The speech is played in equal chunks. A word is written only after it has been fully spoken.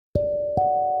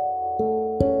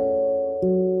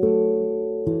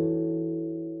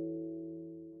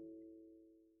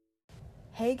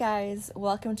Hey guys,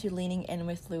 welcome to Leaning In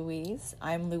with Louise.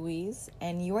 I'm Louise,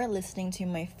 and you are listening to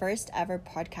my first ever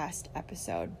podcast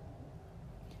episode.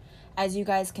 As you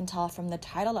guys can tell from the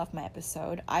title of my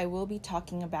episode, I will be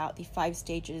talking about the 5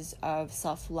 stages of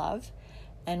self-love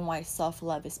and why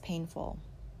self-love is painful.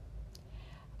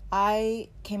 I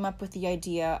came up with the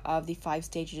idea of the 5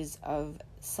 stages of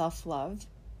self-love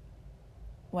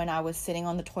when I was sitting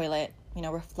on the toilet,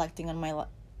 reflecting on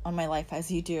my life as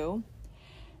you do.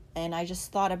 And I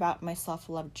just thought about my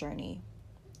self-love journey.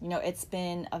 It's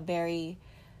been a very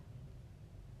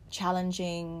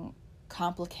challenging,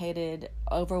 complicated,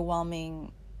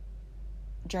 overwhelming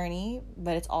journey,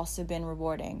 but it's also been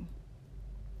rewarding.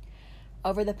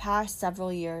 Over the past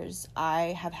several years,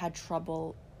 I have had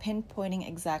trouble pinpointing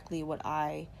exactly what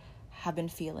I have been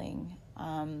feeling.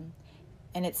 And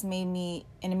it made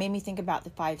me think about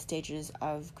the 5 stages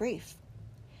of grief.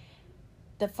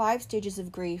 The 5 stages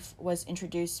of grief was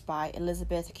introduced by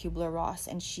Elizabeth Kubler-Ross,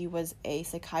 and she was a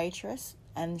psychiatrist,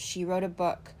 and she wrote a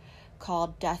book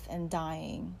called Death and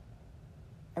Dying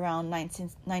around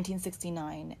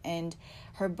 1969, and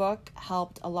her book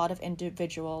helped a lot of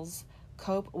individuals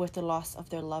cope with the loss of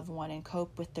their loved one and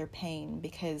cope with their pain,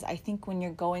 because I think when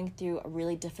you're going through a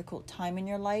really difficult time in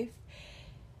your life,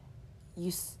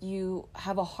 you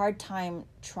have a hard time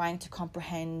trying to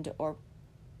comprehend or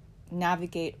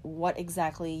navigate what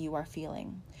exactly you are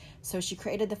feeling. So she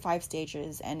created the 5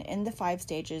 stages, and in the 5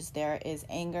 stages there is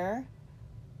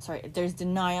there's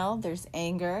denial, there's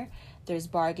anger, there's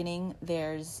bargaining,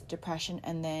 there's depression,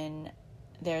 and then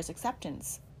there's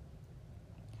acceptance.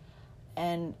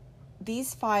 And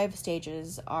these 5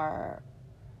 stages are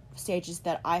stages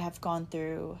that I have gone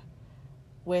through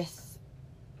with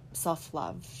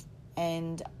self-love.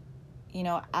 And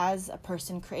as a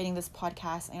person creating this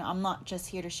podcast, I'm not just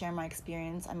here to share my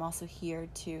experience. I'm also here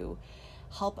to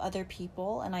help other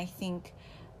people. And I think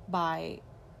by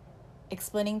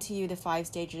explaining to you the 5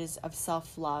 stages of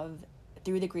self-love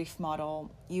through the grief model,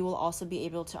 you will also be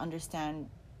able to understand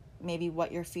maybe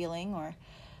what you're feeling or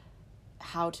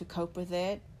how to cope with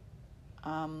it.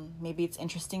 Maybe it's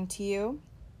interesting to you.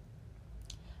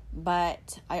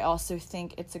 But I also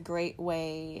think it's a great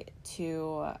way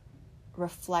to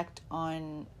reflect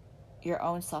on your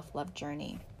own self-love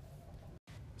journey.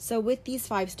 So with these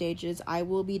 5 stages, I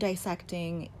will be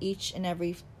dissecting each and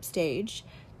every stage,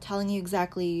 telling you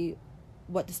exactly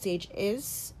what the stage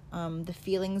is, the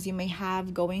feelings you may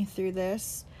have going through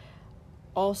this,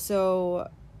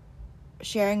 also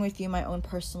sharing with you my own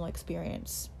personal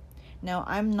experience. Now,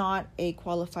 I'm not a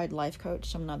qualified life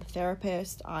coach. I'm not a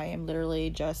therapist. I am literally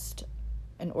just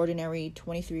an ordinary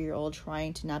 23-year-old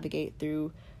trying to navigate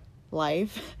through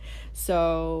life.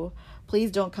 So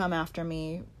please don't come after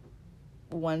me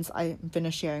once I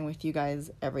finish sharing with you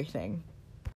guys everything.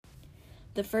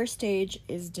 The first stage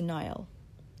is denial.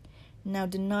 Now,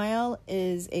 denial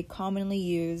is a commonly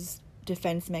used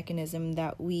defense mechanism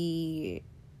that we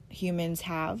humans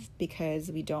have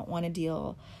because we don't want to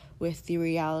deal with the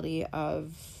reality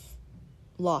of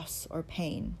loss or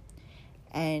pain.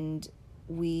 And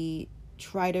we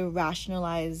try to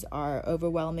rationalize our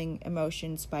overwhelming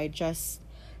emotions by just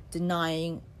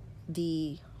denying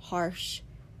the harsh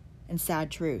and sad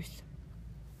truth.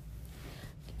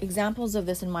 Examples of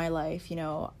this in my life,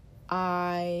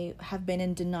 I have been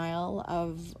in denial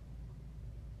of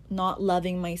not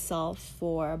loving myself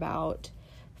for about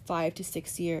 5 to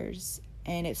 6 years,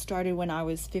 and it started when I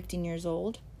was 15 years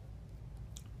old.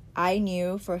 I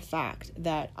knew for a fact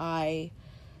that I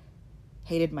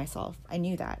hated myself. I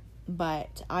knew that.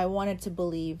 But I wanted to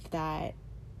believe that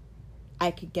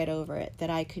I could get over it, that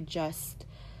I could just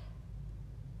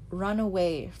run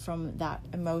away from that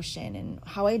emotion. And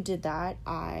how I did that,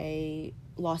 I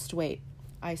lost weight.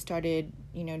 I started,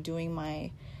 doing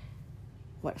my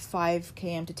 5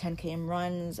 km to 10 km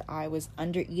runs. I was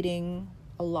under eating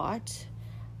a lot.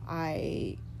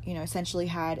 I, essentially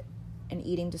had an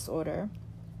eating disorder.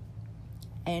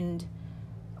 And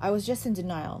I was just in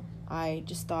denial. I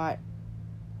just thought,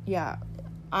 yeah,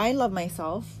 I love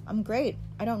myself. I'm great.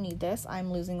 I don't need this.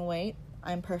 I'm losing weight.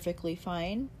 I'm perfectly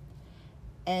fine.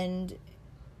 And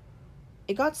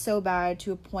it got so bad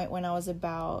to a point when I was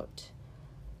about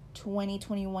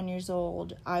 21 years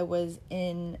old. I was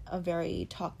in a very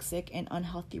toxic and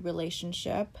unhealthy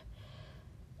relationship.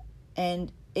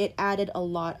 And it added a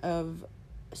lot of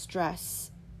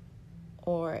stress,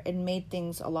 or it made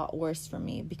things a lot worse for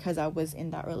me because I was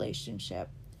in that relationship.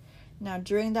 Now,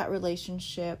 during that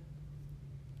relationship,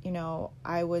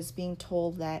 I was being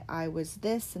told that I was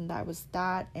this and that I was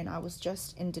that, and I was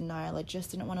just in denial. I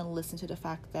just didn't want to listen to the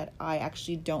fact that I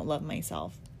actually don't love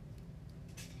myself.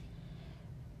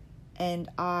 and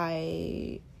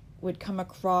I would come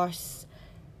across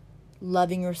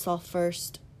loving yourself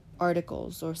first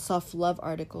articles or self-love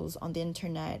articles on the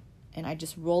internet, and I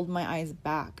just rolled my eyes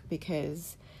back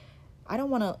because I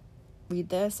don't want to read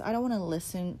this. I don't want to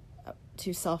listen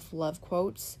to self-love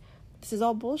quotes. This is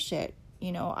all bullshit.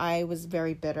 I was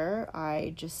very bitter.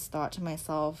 I just thought to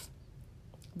myself,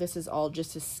 this is all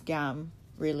just a scam,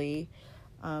 really.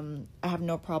 I have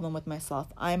no problem with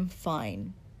myself. I'm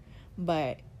fine.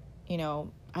 But,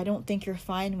 I don't think you're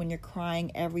fine when you're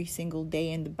crying every single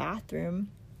day in the bathroom.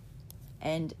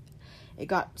 And it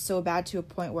got so bad to a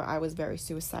point where I was very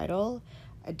suicidal.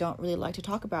 I don't really like to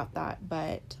talk about that,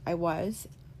 but I was.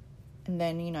 And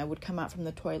then, I would come out from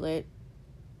the toilet,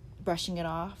 brushing it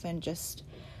off and just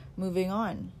moving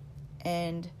on.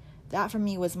 And that for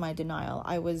me was my denial.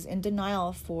 I was in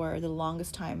denial for the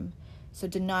longest time. So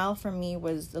denial for me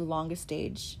was the longest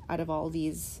stage out of all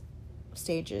these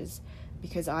stages,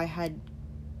 because I had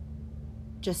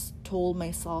just told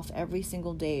myself every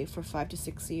single day for 5 to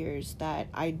 6 years that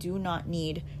I do not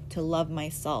need to love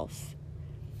myself.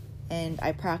 And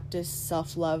I practiced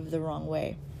self-love the wrong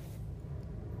way.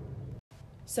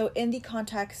 So in the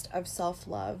context of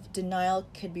self-love, denial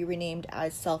could be renamed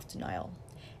as self-denial.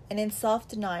 And in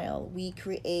self-denial, we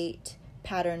create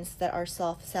patterns that are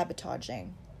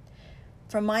self-sabotaging.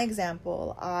 From my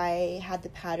example, I had the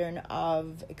pattern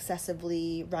of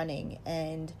excessively running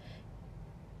and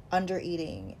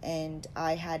under-eating, and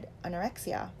I had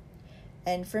anorexia.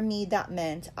 And for me, that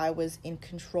meant I was in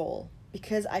control.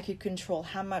 Because I could control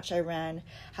how much I ran,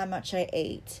 how much I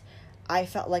ate, I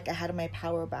felt like I had my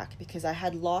power back, because I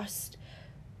had lost,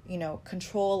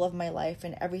 control of my life,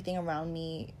 and everything around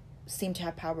me seemed to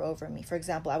have power over me. For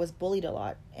example, I was bullied a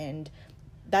lot, and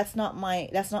that's not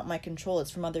my control. It's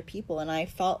from other people. And I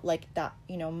felt like that,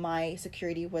 my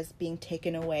security was being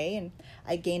taken away, and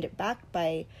I gained it back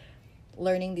by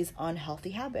learning these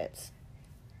unhealthy habits.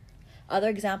 Other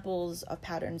examples of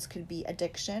patterns could be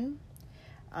addiction.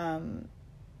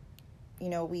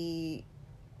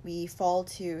 We fall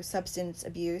to substance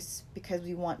abuse because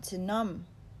we want to numb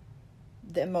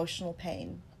the emotional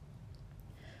pain.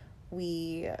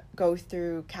 We go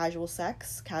through casual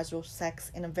sex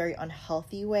in a very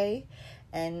unhealthy way,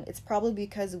 and it's probably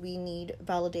because we need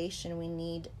validation, we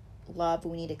need love,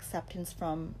 we need acceptance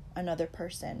from another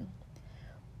person.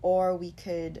 Or we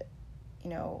could,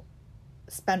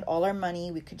 spend all our money,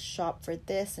 we could shop for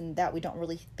this and that, we don't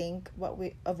really think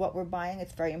of what we're buying,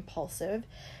 it's very impulsive.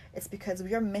 It's because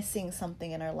we are missing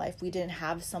something in our life, we didn't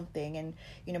have something,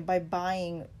 and by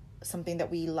buying something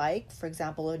that we like, for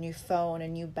example, a new phone, a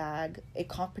new bag, it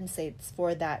compensates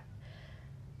for that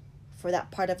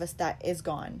part of us that is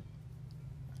gone.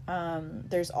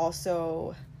 There's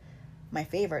also my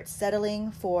favorite,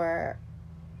 settling for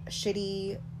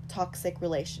shitty, toxic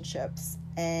relationships.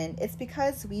 And it's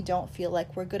because we don't feel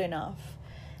like we're good enough.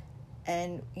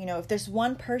 And, if there's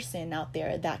one person out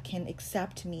there that can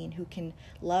accept me and who can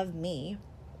love me,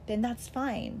 then that's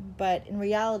fine. But in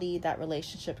reality, that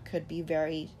relationship could be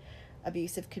very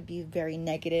abusive, could be very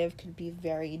negative, could be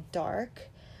very dark.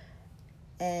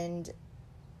 And,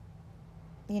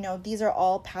 these are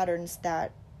all patterns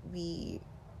that we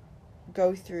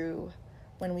go through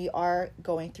when we are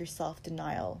going through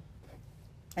self-denial.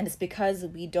 And it's because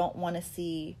we don't want to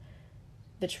see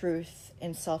the truth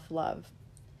in self-love.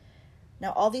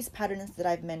 Now, all these patterns that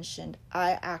I've mentioned,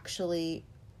 I actually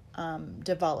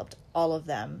developed all of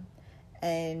them.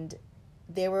 And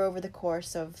they were over the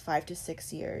course of 5 to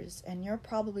 6 years. And you're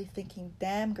probably thinking,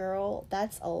 damn girl,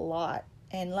 that's a lot.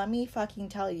 And let me fucking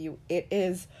tell you, it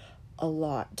is a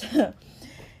lot.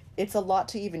 It's a lot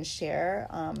to even share,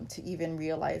 to even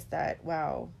realize that,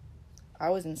 wow,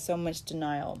 I was in so much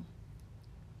denial.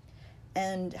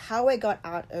 And how I got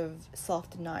out of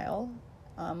self-denial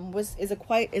is a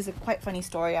quite funny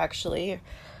story, actually.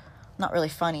 Not really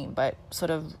funny, but sort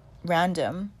of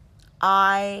random.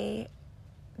 I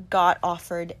got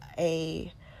offered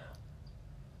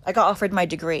my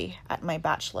degree at my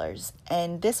bachelor's,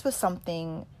 and this was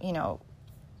something,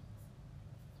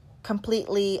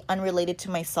 completely unrelated to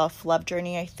my self-love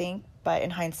journey, I think, but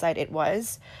in hindsight it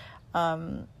was.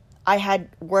 I had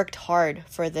worked hard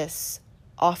for this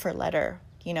offer letter,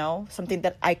 something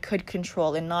that I could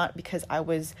control, and not because I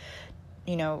was,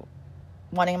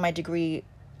 wanting my degree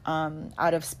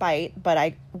out of spite, but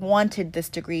I wanted this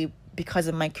degree because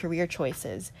of my career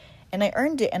choices. And I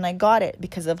earned it, and I got it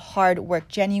because of hard work,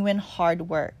 genuine hard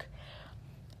work.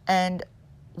 And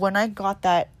when I got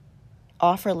that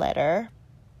offer letter,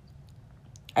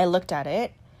 I looked at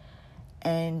it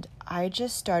and I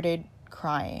just started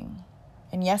crying.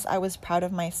 And yes, I was proud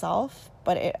of myself,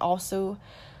 but it also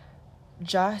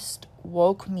just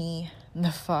woke me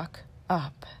the fuck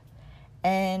up.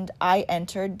 And I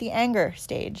entered the anger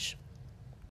stage.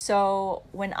 So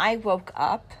when I woke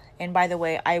up, and by the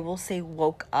way, I will say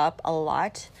woke up a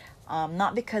lot,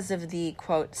 not because of the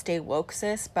quote, stay woke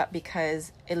sis, but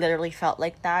because it literally felt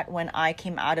like that when I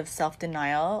came out of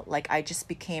self-denial. Like I just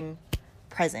became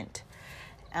present.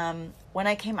 When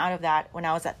I came out of that, when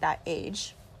I was at that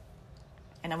age,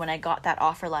 and when I got that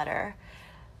offer letter,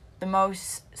 the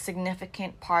most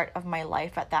significant part of my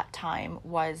life at that time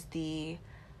was the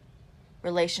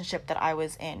relationship that I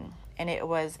was in, and it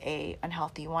was a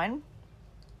unhealthy one.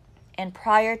 And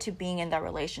prior to being in that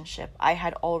relationship, I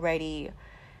had already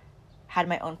had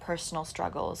my own personal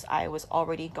struggles. I was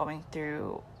already going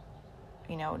through,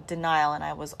 denial, and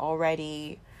I was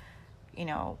already,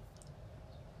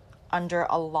 under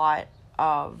a lot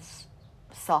of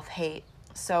self-hate.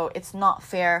 So it's not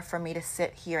fair for me to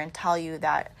sit here and tell you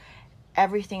that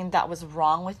everything that was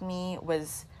wrong with me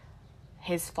was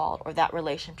his fault or that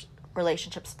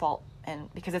relationship's fault.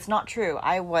 And because it's not true.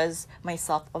 I was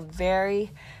myself a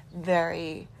very,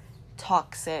 very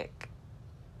toxic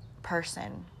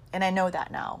person. And I know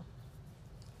that now.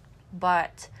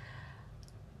 But,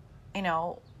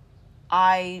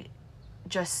 I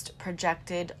just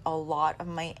projected a lot of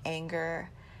my anger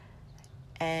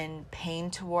and pain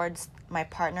towards my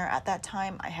partner at that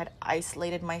time. I had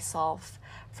isolated myself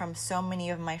from so many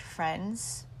of my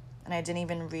friends, and I didn't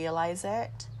even realize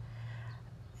it.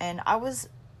 And I was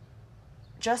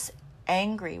just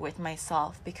angry with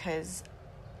myself because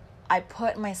I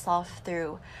put myself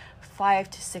through 5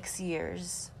 to 6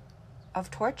 years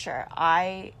of torture.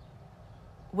 I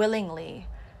willingly,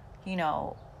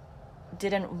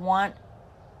 didn't want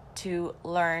to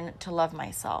learn to love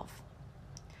myself.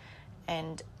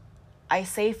 And I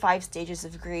say 5 stages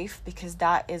of grief because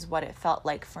that is what it felt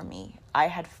like for me. I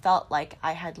had felt like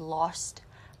I had lost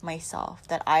myself,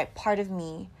 that part of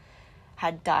me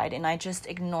had died, and I just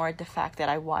ignored the fact that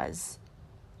I was.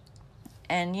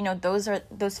 And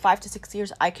those 5 to 6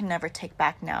 years I can never take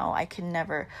back now.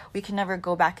 We can never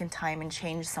go back in time and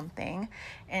change something.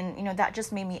 And that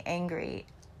just made me angry.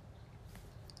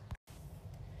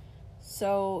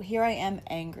 So here I am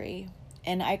angry,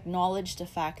 and I acknowledged the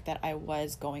fact that I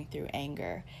was going through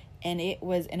anger, and it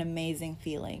was an amazing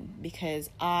feeling because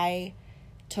I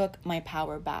took my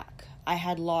power back. I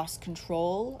had lost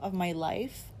control of my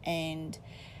life, and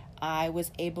I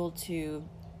was able to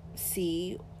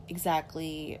see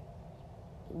exactly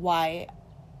why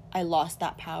I lost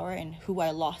that power and who I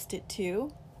lost it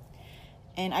to.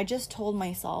 And I just told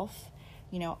myself,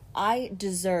 I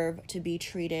deserve to be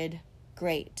treated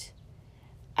great.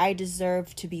 I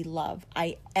deserve to be loved.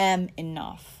 I am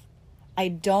enough. I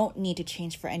don't need to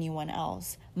change for anyone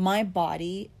else. My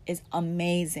body is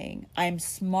amazing. I'm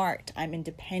smart. I'm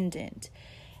independent.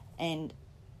 And,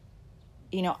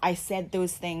 I said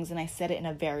those things, and I said it in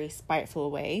a very spiteful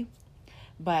way.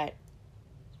 But,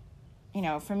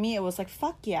 for me, it was like,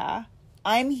 fuck yeah.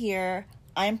 I'm here.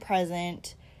 I'm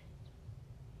present.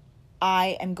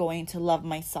 I am going to love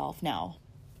myself now.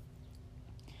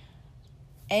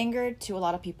 Anger to a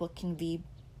lot of people can be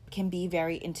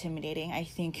very intimidating. I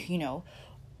think,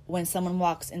 when someone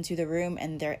walks into the room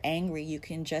and they're angry, you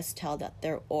can just tell that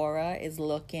their aura is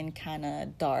looking kind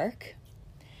of dark.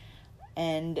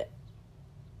 And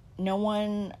no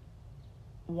one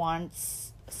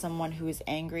wants someone who is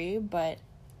angry, but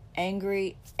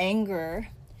anger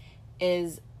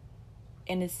is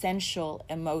an essential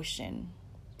emotion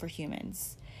for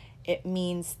humans. It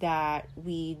means that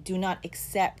we do not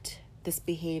accept this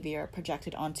behavior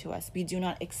projected onto us. We do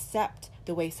not accept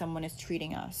the way someone is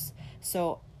treating us.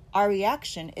 So our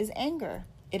reaction is anger.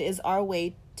 It is our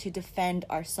way to defend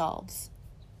ourselves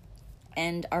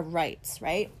and our rights,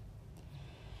 right?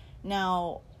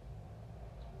 Now,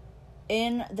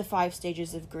 in the 5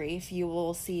 stages of grief, you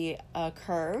will see a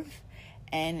curve,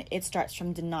 and it starts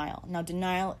from denial. Now,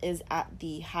 denial is at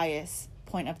the highest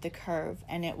point of the curve,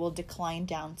 and it will decline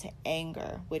down to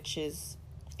anger, which is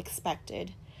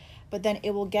expected. But then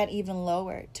it will get even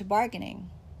lower to bargaining.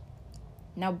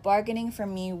 Now, bargaining for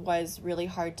me was really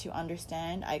hard to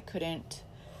understand. I couldn't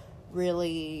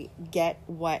really get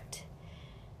what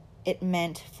it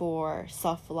meant for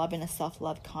self-love in a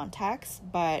self-love context,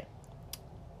 but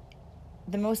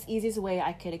the most easiest way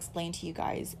I could explain to you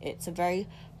guys, it's a very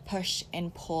push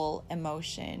and pull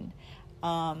emotion.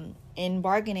 In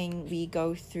bargaining, we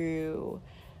go through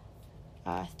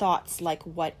thoughts like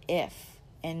what if,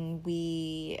 and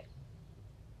we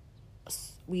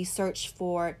search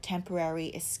for temporary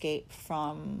escape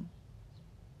from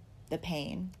the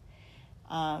pain.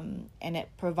 And it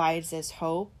provides us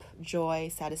hope,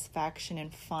 joy, satisfaction,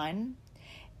 and fun.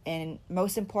 And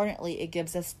most importantly, it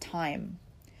gives us time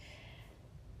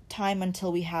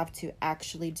until we have to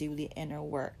actually do the inner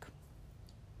work.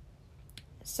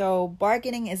 So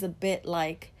bargaining is a bit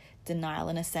like denial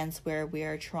in a sense, where we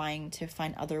are trying to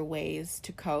find other ways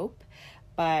to cope.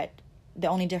 But the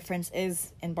only difference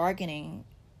is in bargaining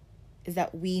is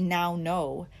that we now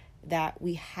know that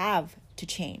we have to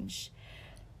change.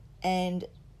 And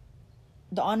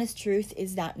the honest truth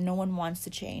is that no one wants to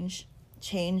change.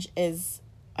 Change is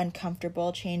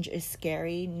uncomfortable. Change is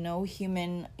scary. No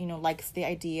human, likes the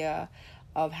idea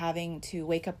of having to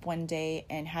wake up one day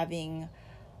and having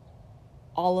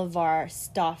all of our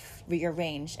stuff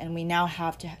rearranged, and we now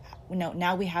have to,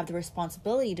 now we have the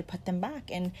responsibility to put them back.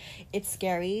 And it's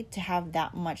scary to have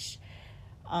that much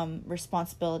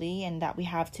responsibility, and that we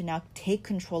have to now take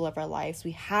control of our lives.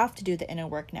 We have to do the inner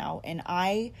work now. And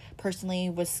I personally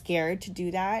was scared to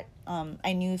do that.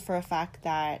 I knew for a fact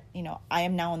that, I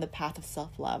am now on the path of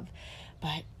self-love,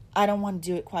 but I don't want to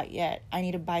do it quite yet. I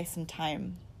need to buy some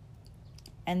time.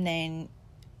 And then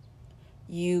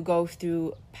you go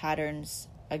through patterns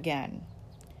again.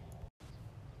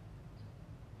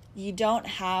 You don't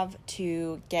have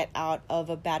to get out of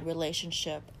a bad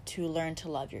relationship to learn to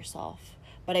love yourself.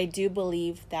 But I do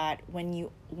believe that when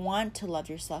you want to love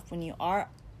yourself, when you are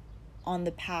on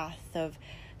the path of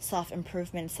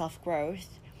self-improvement,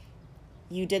 self-growth,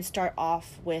 you did start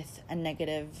off with a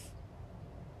negative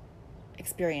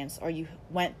experience, or you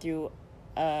went through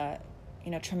a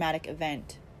traumatic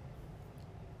event.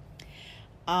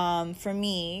 For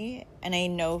me, and I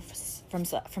know from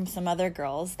some other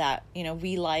girls that,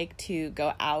 we like to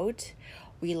go out,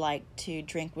 we like to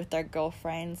drink with our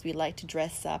girlfriends, we like to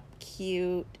dress up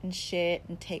cute and shit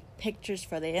and take pictures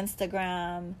for the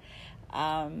Instagram,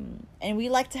 and we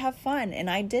like to have fun, and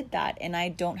I did that, and I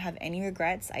don't have any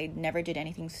regrets. I never did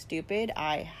anything stupid.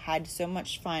 I had so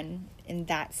much fun in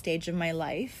that stage of my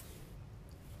life.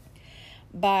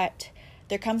 But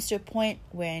there comes to a point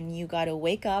when you gotta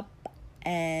wake up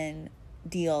and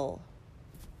deal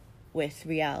with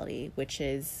reality, which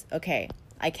is, okay,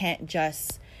 I can't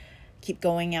just keep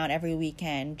going out every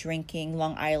weekend, drinking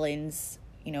Long Island's,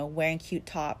 wearing cute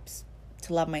tops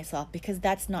to love myself, because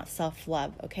that's not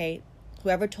self-love, okay?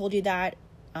 Whoever told you that,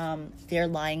 they're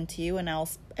lying to you, and I'll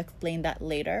explain that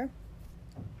later.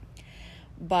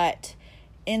 But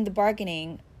in the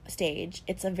bargaining stage,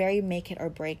 it's a very make it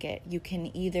or break it. You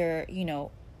can either,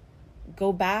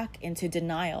 go back into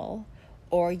denial,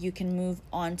 or you can move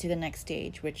on to the next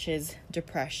stage, which is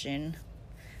depression.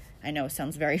 I know it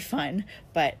sounds very fun,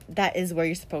 but that is where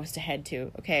you're supposed to head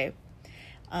to, okay?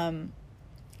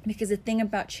 Because the thing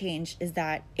about change is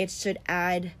that it should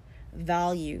add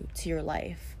value to your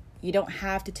life. You don't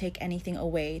have to take anything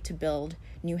away to build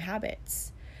new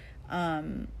habits.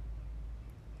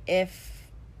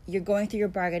 If you're going through your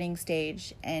bargaining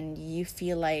stage and you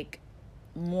feel like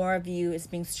more of you is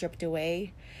being stripped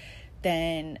away,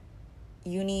 then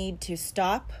you need to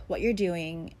stop what you're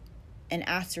doing and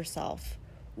ask yourself,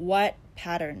 what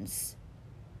patterns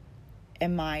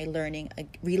am I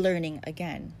relearning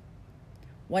again?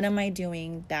 What am I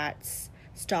doing that's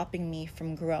stopping me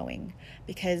from growing?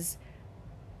 Because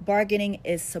bargaining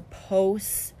is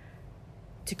supposed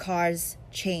to cause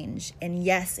change. And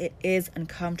yes, it is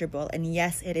uncomfortable. And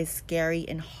yes, it is scary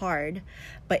and hard,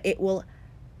 but it will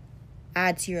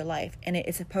add to your life. And it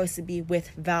is supposed to be with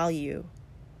value.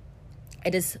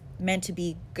 It is meant to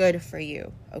be good for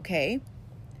you, okay?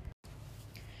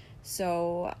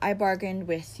 So I bargained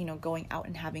with, going out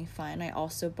and having fun. I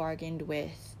also bargained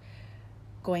with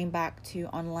going back to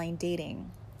online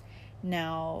dating.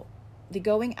 Now, the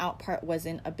going out part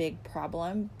wasn't a big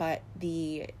problem, but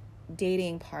the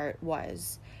dating part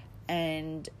was.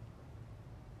 And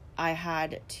I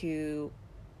had to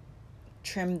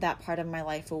trim that part of my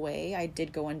life away. I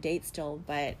did go on dates still,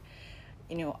 but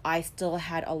I still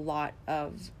had a lot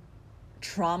of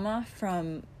trauma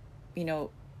from,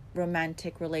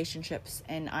 romantic relationships,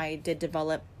 and I did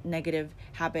develop negative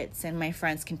habits, and my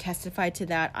friends can testify to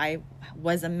that. I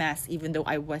was a mess, even though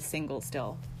I was single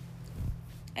still.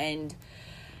 And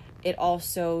it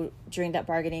also, during that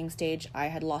bargaining stage, I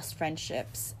had lost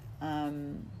friendships.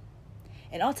 And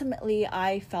ultimately,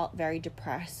 I felt very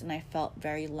depressed, and I felt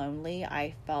very lonely.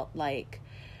 I felt like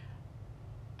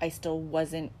I still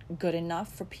wasn't good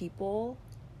enough for people.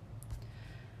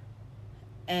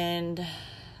 And,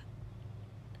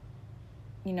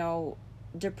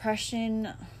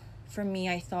 depression for me,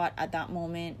 I thought at that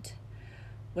moment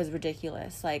was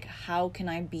ridiculous. Like, how can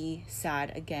I be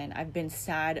sad again? I've been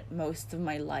sad most of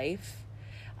my life.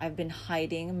 I've been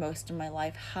hiding most of my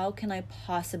life. How can I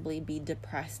possibly be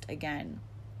depressed again?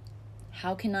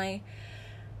 How can I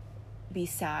be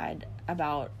sad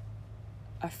about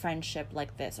a friendship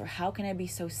like this? Or how can I be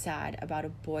so sad about a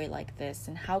boy like this?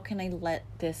 And how can I let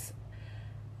this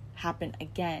happen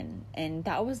again? And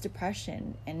that was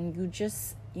depression. And you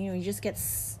just get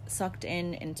sucked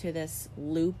into this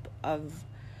loop of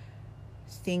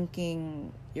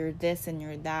thinking you're this and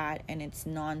you're that, and it's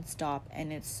nonstop,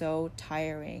 and it's so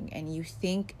tiring, and you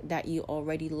think that you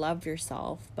already love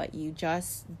yourself, but you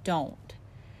just don't.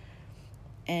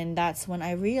 And that's when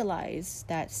I realized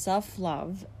that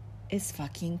self-love is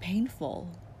fucking painful.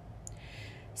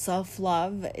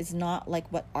 Self-love is not like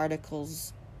what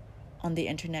articles on the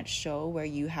internet show, where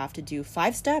you have to do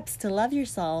 5 steps to love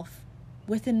yourself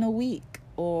within a week.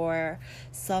 Or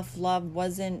self-love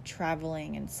wasn't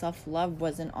traveling, and self-love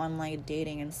wasn't online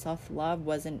dating, and self-love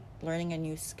wasn't learning a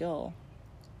new skill.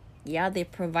 Yeah, they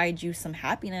provide you some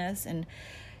happiness, and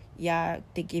yeah,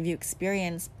 they give you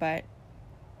experience, but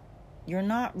you're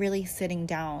not really sitting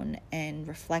down and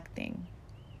reflecting.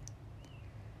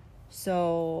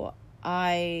 So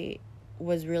I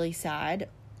was really sad.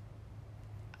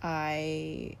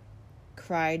 I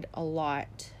cried a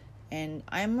lot. And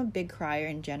I'm a big crier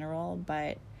in general,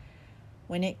 but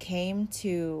when it came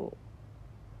to,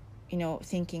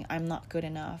 thinking I'm not good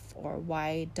enough, or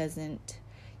why doesn't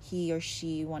he or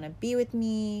she want to be with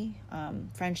me,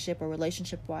 friendship or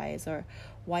relationship wise, or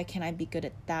why can't I be good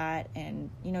at that? And,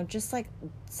 just like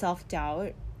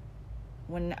self-doubt,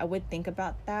 when I would think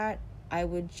about that, I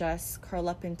would just curl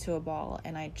up into a ball,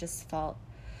 and I just felt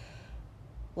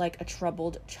like a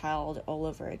troubled child all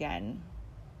over again.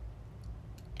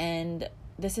 And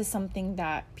this is something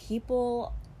that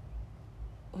people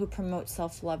who promote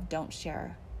self-love don't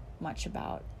share much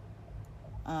about.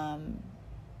 And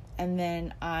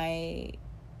then I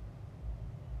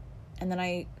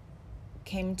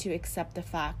came to accept the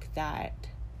fact that,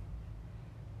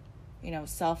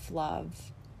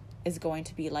 self-love is going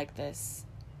to be like this,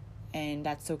 and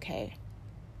that's okay.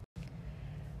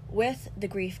 With the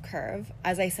grief curve,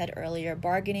 as I said earlier,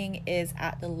 bargaining is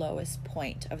at the lowest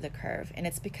point of the curve. And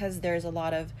it's because there's a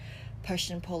lot of push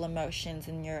and pull emotions,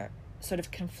 and you're sort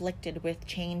of conflicted with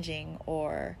changing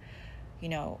or,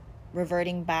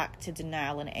 reverting back to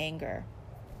denial and anger.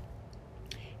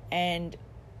 And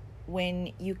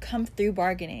when you come through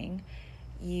bargaining,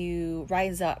 you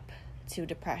rise up to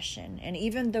depression. And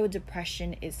even though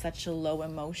depression is such a low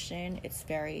emotion, it's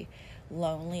very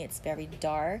lonely, it's very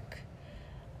dark,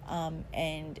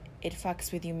 and it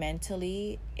fucks with you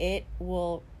mentally, it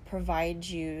will provide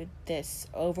you this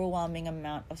overwhelming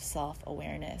amount of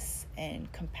self-awareness and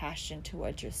compassion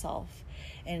towards yourself.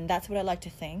 And that's what I like to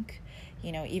think.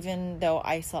 Even though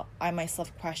I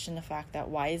myself question the fact that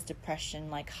why is depression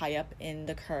like high up in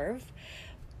the curve,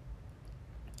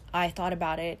 I thought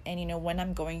about it, and when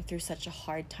I'm going through such a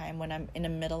hard time, when I'm in the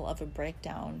middle of a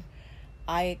breakdown,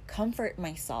 I comfort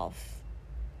myself,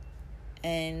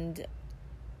 and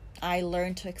I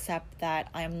learned to accept that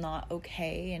I'm not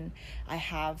okay, and I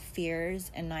have fears,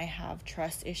 and I have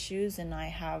trust issues, and I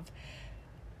have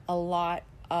a lot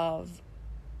of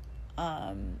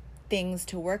things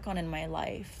to work on in my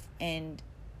life. And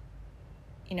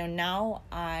now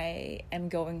I am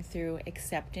going through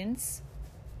acceptance,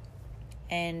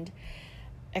 and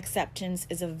acceptance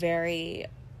is a very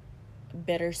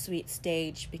bittersweet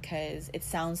stage, because it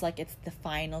sounds like it's the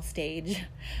final stage,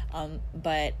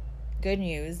 but good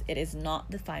news, it is not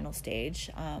the final stage,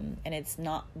 and it's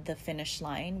not the finish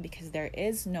line, because there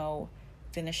is no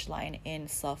finish line in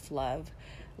self-love,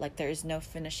 like there is no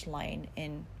finish line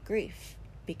in grief.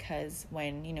 Because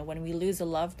when we lose a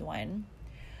loved one,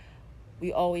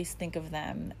 we always think of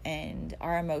them, and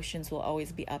our emotions will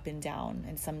always be up and down,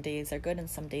 and some days are good and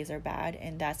some days are bad.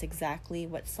 And that's exactly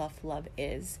what self-love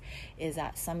is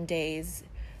that some days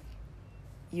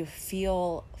you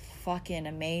feel fucking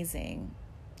amazing,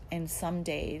 and some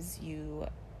days you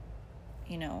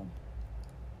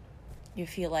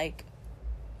feel like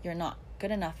you're not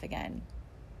good enough again.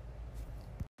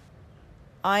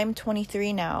 I'm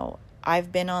 23 now.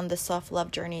 I've been on the self-love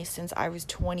journey since I was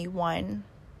 21,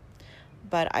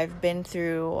 but I've been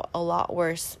through a lot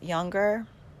worse younger.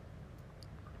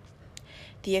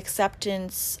 The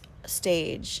acceptance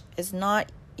stage is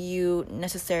not you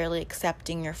necessarily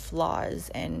accepting your flaws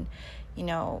and,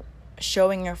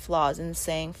 showing your flaws and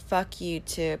saying fuck you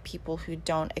to people who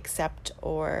don't accept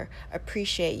or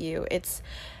appreciate you. It's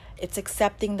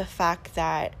accepting the fact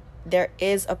that there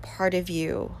is a part of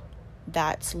you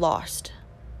that's lost.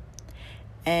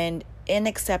 And in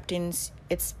acceptance,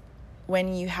 it's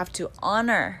when you have to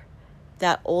honor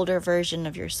that older version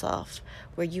of yourself,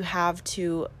 where you have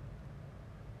to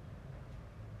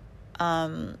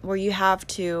where you have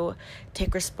to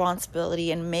take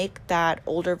responsibility and make that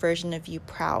older version of you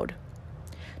proud.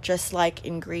 Just like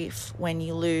in grief, when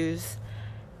you lose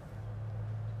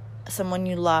someone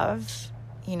you love,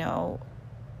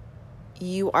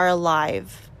 you are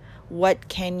alive. What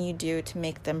can you do to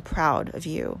make them proud of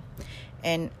you?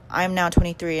 And I'm now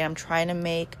 23, and I'm trying to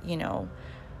make,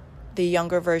 the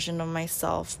younger version of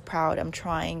myself proud. I'm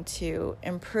trying to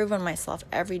improve on myself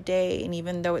every day. And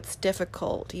even though it's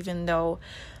difficult, even though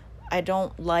I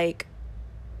don't like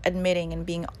admitting and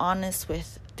being honest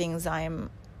with things I'm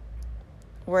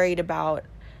worried about,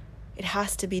 it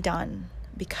has to be done.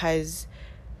 Because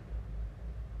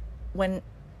when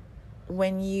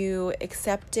you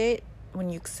accept it, when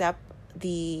you accept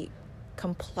the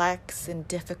complex and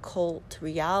difficult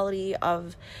reality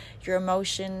of your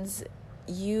emotions,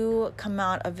 you come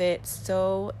out of it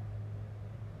so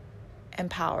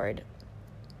empowered.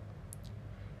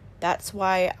 That's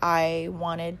why I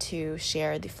wanted to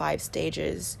share the 5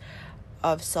 stages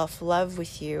of self-love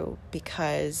with you,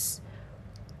 because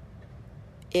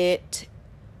it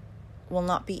will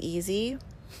not be easy.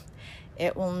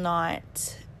 It will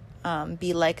not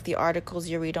be like the articles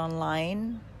you read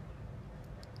online.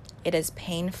 It is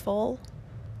painful,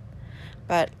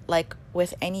 but like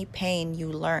with any pain, you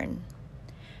learn.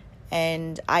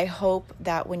 And I hope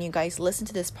that when you guys listen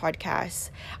to this podcast,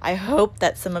 I hope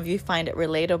that some of you find it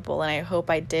relatable, and I hope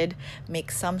I did make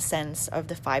some sense of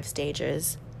the 5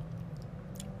 stages.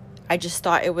 I just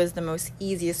thought it was the most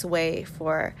easiest way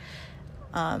for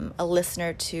a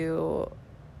listener to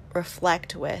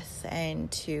reflect with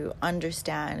and to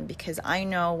understand, because I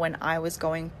know when I was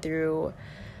going through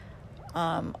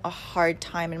a hard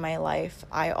time in my life,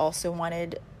 I also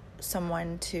wanted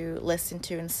someone to listen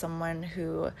to and someone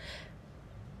who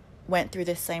went through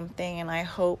the same thing. And I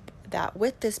hope that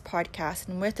with this podcast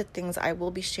and with the things I will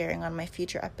be sharing on my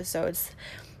future episodes,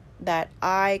 that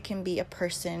I can be a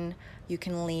person you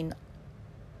can lean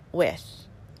with.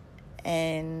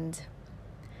 And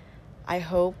I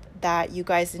hope that you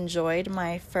guys enjoyed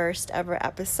my first ever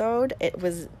episode. It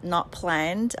was not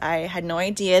planned. I had no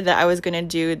idea that I was going to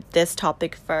do this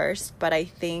topic first, but I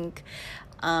think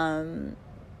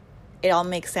it all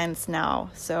makes sense now.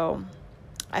 So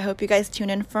I hope you guys tune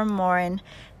in for more, and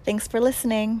thanks for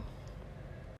listening.